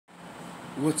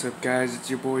What's up, guys? It's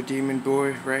your boy Demon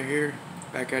Boy right here,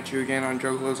 back at you again on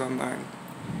Juggalos Online.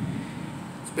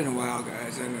 It's been a while,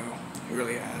 guys, I know, it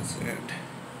really has, and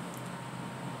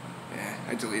yeah,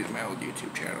 I deleted my old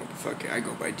YouTube channel, but fuck it, I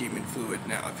go by Demon Fluid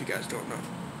now, if you guys don't know.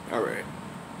 Alright.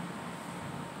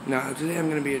 Now, today I'm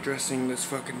going to be addressing this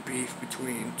fucking beef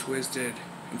between Twisted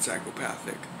and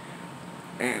Psychopathic,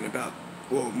 and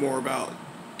more about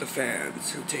the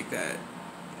fans who take that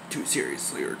too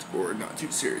seriously, or not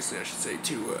too seriously, I should say,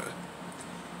 too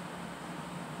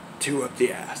up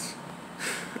the ass.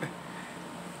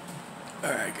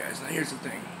 Alright, guys, now here's the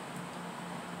thing.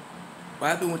 What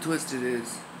happened with Twisted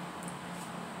is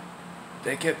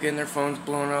they kept getting their phones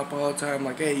blown up all the time,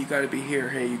 like, hey, you gotta be here,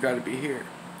 hey, you gotta be here.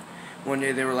 One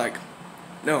day they were like,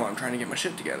 no, I'm trying to get my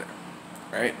shit together,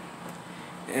 right?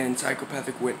 And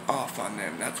Psychopathic went off on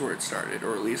them. That's where it started,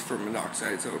 or at least from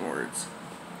Monoxide's own words.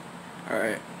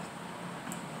 Alright.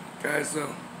 Guys, though,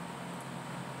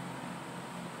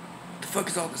 what the fuck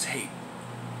is all this hate?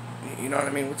 You know what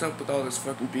I mean? What's up with all this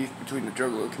fucking beef between the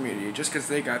Juggalo community? Just because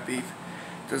they got beef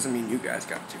doesn't mean you guys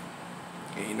got to.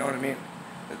 You know what I mean?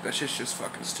 That shit's just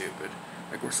fucking stupid.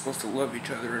 Like, we're supposed to love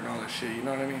each other and all that shit, you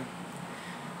know what I mean?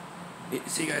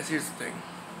 See, guys, here's the thing.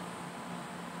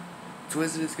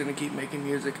 Twisted is gonna keep making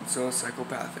music, and so is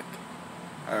Psychopathic.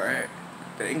 Alright?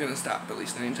 They ain't gonna stop, at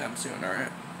least anytime soon,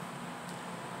 alright?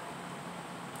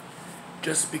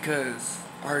 Just because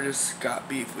artists got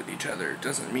beef with each other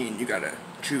doesn't mean you gotta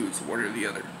choose one or the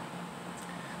other.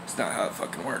 It's not how it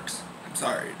fucking works. I'm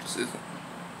sorry, it just isn't.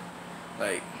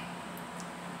 Like,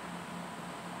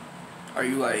 are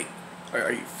you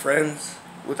friends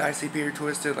with ICP or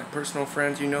Twisted? Like, personal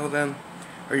friends, you know them?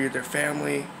 Are you their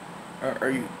family? Are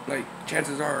you, like,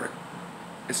 chances are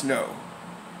it's no.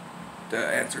 The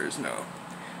answer is no.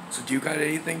 So do you got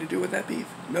anything to do with that beef?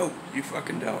 No, you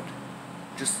fucking don't.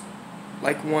 Just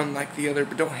like one, like the other,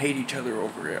 but don't hate each other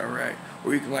over it, alright?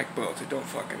 Or you can like both, it don't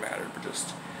fucking matter, but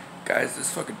just, guys,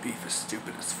 this fucking beef is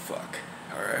stupid as fuck,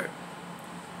 alright?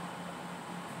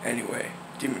 Anyway,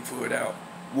 Demon Fluid out.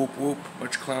 Whoop whoop,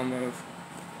 much clown love.